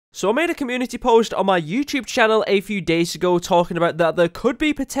So I made a community post on my YouTube channel a few days ago talking about that there could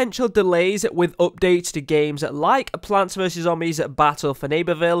be potential delays with updates to games like Plants vs Zombies Battle for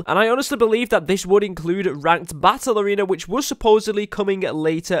Neighborville, and I honestly believe that this would include Ranked Battle Arena, which was supposedly coming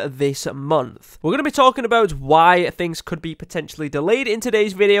later this month. We're going to be talking about why things could be potentially delayed in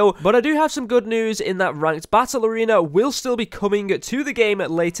today's video, but I do have some good news in that Ranked Battle Arena will still be coming to the game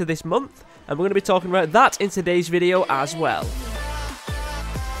later this month, and we're going to be talking about that in today's video as well.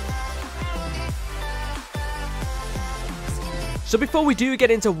 So before we do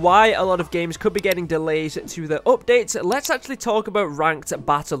get into why a lot of games could be getting delays to the updates, let's actually talk about Ranked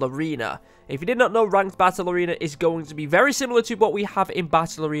Battle Arena. If you did not know, Ranked Battle Arena is going to be very similar to what we have in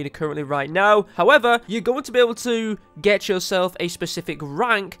Battle Arena currently right now. However, you're going to be able to get yourself a specific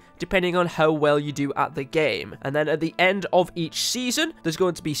rank depending on how well you do at the game. And then at the end of each season, there's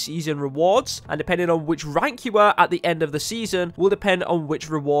going to be season rewards. And depending on which rank you are at the end of the season will depend on which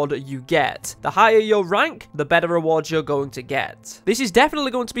reward you get. The higher your rank, the better rewards you're going to get. This is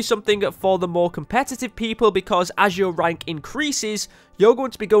definitely going to be something for the more competitive people, because as your rank increases, you're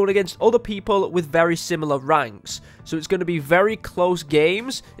going to be going against other people with very similar ranks. So it's going to be very close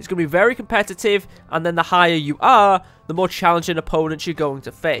games, it's going to be very competitive, and then the higher you are, the more challenging opponents you're going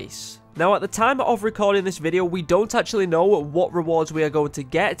to face. Now, at the time of recording this video, we don't actually know what rewards we are going to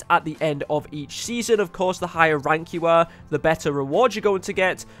get at the end of each season. Of course, the higher rank you are, the better rewards you're going to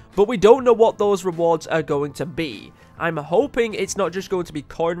get, but we don't know what those rewards are going to be. I'm hoping it's not just going to be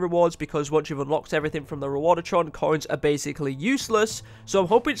coin rewards, because once you've unlocked everything from the rewardatron, coins are basically useless. So I'm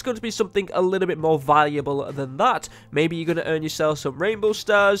hoping it's going to be something a little bit more valuable than that. Maybe you're going to earn yourself some rainbow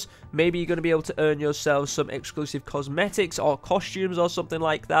stars. Maybe you're going to be able to earn yourself some exclusive cosmetics or costumes or something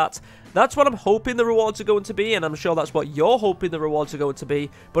like that. That's what I'm hoping the rewards are going to be, and I'm sure that's what you're hoping the rewards are going to be.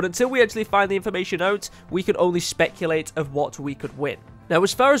 But until we actually find the information out, we can only speculate of what we could win. Now,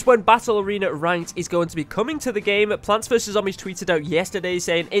 as far as when Battle Arena Ranked is going to be coming to the game, Plants vs Zombies tweeted out yesterday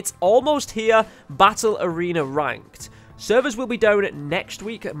saying, "It's almost here, Battle Arena Ranked. Servers will be down next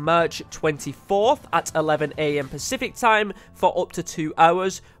week, March 24th at 11 AM Pacific time for up to 2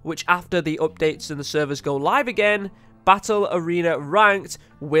 hours, which after the updates and the servers go live again, Battle Arena Ranked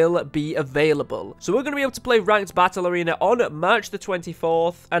will be available." So we're going to be able to play Ranked Battle Arena on March the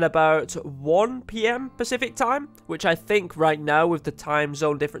 24th at about 1 PM Pacific time, which I think right now with the time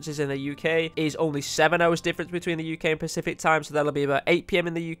zone differences in the UK is only 7 hours difference between the UK and Pacific time, so that'll be about 8 PM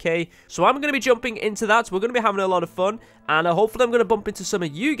in the UK. So I'm going to be jumping into that. We're going to be having a lot of fun, and hopefully I'm going to bump into some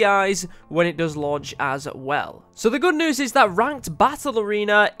of you guys when it does launch as well. So the good news is that Ranked Battle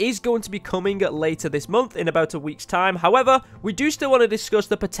Arena is going to be coming later this month in about a week's time. However, we do still want to discuss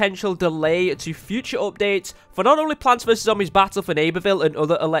the potential delay to future updates for not only Plants vs Zombies Battle for Neighborville and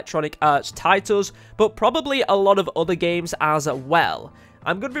other Electronic Arts titles, but probably a lot of other games as well.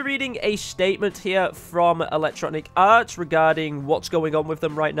 I'm going to be reading a statement here from Electronic Arts regarding what's going on with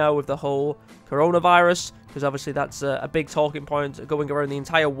them right now with the whole coronavirus, because obviously that's a big talking point going around the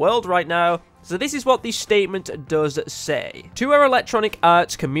entire world right now. So this is what the statement does say. To our Electronic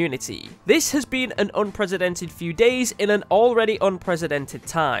Arts community, this has been an unprecedented few days in an already unprecedented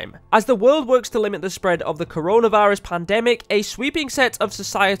time. As the world works to limit the spread of the coronavirus pandemic, a sweeping set of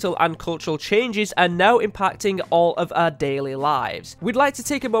societal and cultural changes are now impacting all of our daily lives. We'd like to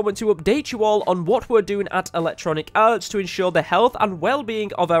take a moment to update you all on what we're doing at Electronic Arts to ensure the health and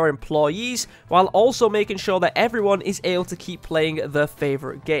well-being of our employees, while also making sure that everyone is able to keep playing their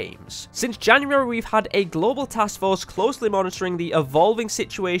favorite games. Since January, we've had a global task force closely monitoring the evolving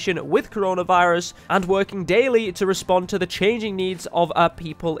situation with coronavirus and working daily to respond to the changing needs of our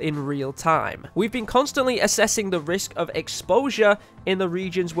people in real time. We've been constantly assessing the risk of exposure in the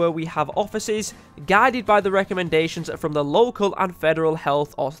regions where we have offices, guided by the recommendations from the local and federal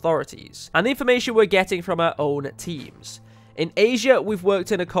health authorities, and the information we're getting from our own teams. In Asia, we've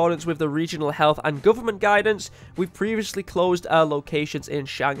worked in accordance with the regional health and government guidance. We've previously closed our locations in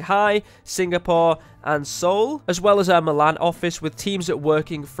Shanghai, Singapore, and Seoul, as well as our Milan office with teams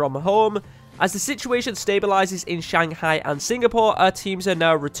working from home. As the situation stabilizes in Shanghai and Singapore, our teams are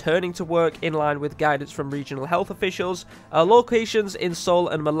now returning to work in line with guidance from regional health officials. Our locations in Seoul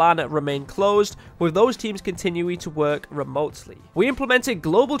and Milan remain closed, with those teams continuing to work remotely. We implemented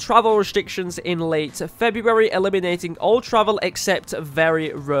global travel restrictions in late February, eliminating all travel except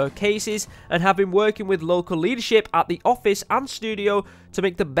very rare cases, and have been working with local leadership at the office and studio to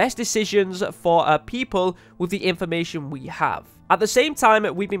make the best decisions for our people with the information we have. At the same time,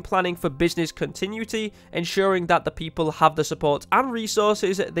 we've been planning for business continuity, ensuring that the people have the support and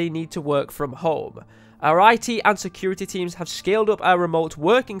resources they need to work from home. Our IT and security teams have scaled up our remote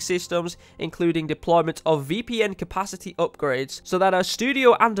working systems, including deployment of VPN capacity upgrades, so that our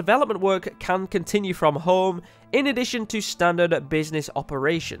studio and development work can continue from home, in addition to standard business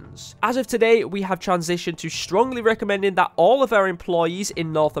operations. As of today, we have transitioned to strongly recommending that all of our employees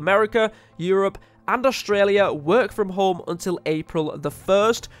in North America, Europe, and Australia work from home until April the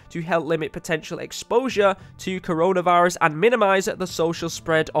 1st to help limit potential exposure to coronavirus and minimize the social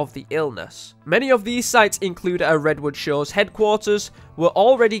spread of the illness. Many of these sites include our Redwood Shores headquarters. We're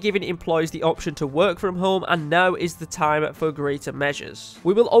already giving employees the option to work from home, and now is the time for greater measures.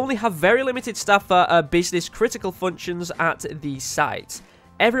 We will only have very limited staff for business critical functions at these sites.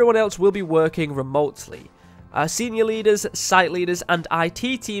 Everyone else will be working remotely. Our senior leaders, site leaders, and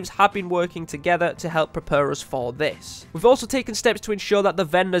IT teams have been working together to help prepare us for this. We've also taken steps to ensure that the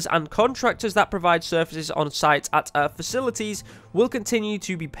vendors and contractors that provide services on site at our facilities will continue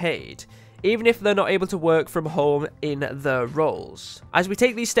to be paid, even if they're not able to work from home in their roles. As we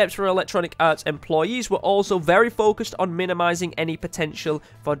take these steps for Electronic Arts employees, we're also very focused on minimizing any potential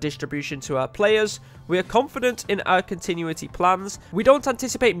for distribution to our players. We are confident in our continuity plans. We don't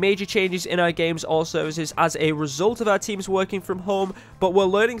anticipate major changes in our games or services as a result of our teams working from home, but we're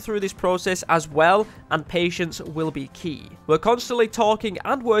learning through this process as well, and patience will be key. We're constantly talking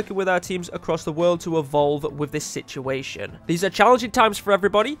and working with our teams across the world to evolve with this situation. These are challenging times for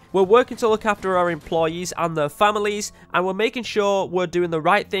everybody. We're working to look after our employees and their families, and we're making sure we're doing the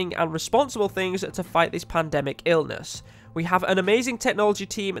right thing and responsible things to fight this pandemic illness. We have an amazing technology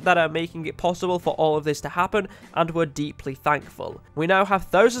team that are making it possible for all of this to happen, and we're deeply thankful. We now have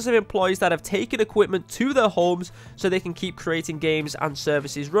thousands of employees that have taken equipment to their homes so they can keep creating games and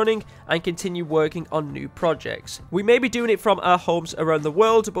services running and continue working on new projects. We may be doing it from our homes around the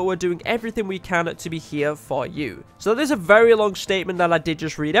world, but we're doing everything we can to be here for you. So there's a very long statement that I did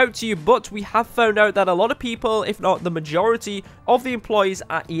just read out to you, but we have found out that a lot of people, if not the majority of the employees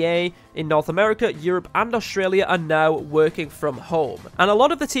at EA in North America, Europe, and Australia are now working from home. And a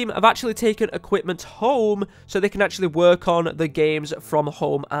lot of the team have actually taken equipment home so they can actually work on the games from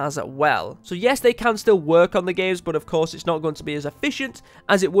home as well. So yes, they can still work on the games, but of course it's not going to be as efficient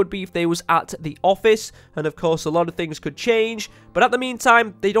as it would be if they was at the office. And of course a lot of things could change, but at the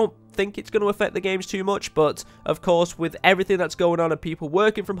meantime, they don't think it's going to affect the games too much. But of course, with everything that's going on and people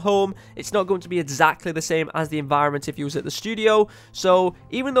working from home, it's not going to be exactly the same as the environment if you was at the studio. So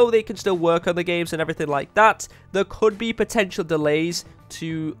even though they can still work on the games and everything like that, there could be potential delays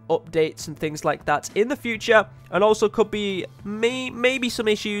to updates and things like that in the future, and also could be maybe some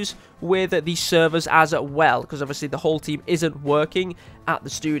issues with the servers as well, because obviously the whole team isn't working at the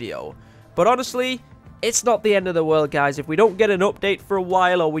studio. But honestly, it's not the end of the world, guys. If we don't get an update for a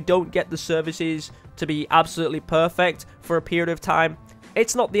while, or we don't get the services to be absolutely perfect for a period of time,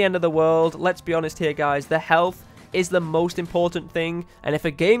 it's not the end of the world. Let's be honest here, guys. The health is the most important thing, and if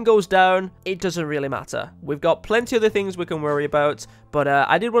a game goes down, it doesn't really matter. We've got plenty of other things we can worry about, but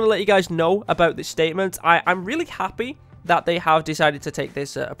I did want to let you guys know about this statement. I'm really happy that they have decided to take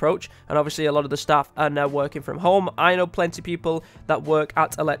this approach, and obviously a lot of the staff are now working from home. I know plenty of people that work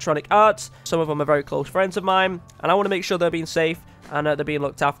at Electronic Arts. Some of them are very close friends of mine, and I want to make sure they're being safe and they're being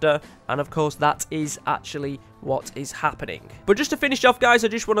looked after, and of course that is actually what is happening. But just to finish off, guys, I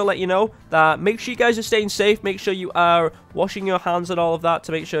just want to let you know that make sure you guys are staying safe, make sure you are washing your hands and all of that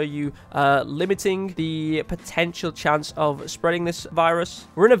to make sure you are limiting the potential chance of spreading this virus.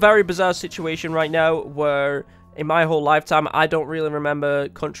 We're in a very bizarre situation right now where in my whole lifetime, I don't really remember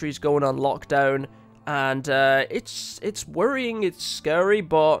countries going on lockdown, and it's worrying, it's scary,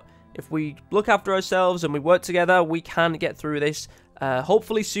 but if we look after ourselves and we work together, we can get through this,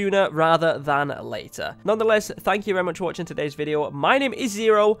 hopefully sooner rather than later. Nonetheless, thank you very much for watching today's video. My name is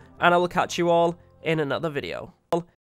Zero, and I will catch you all in another video.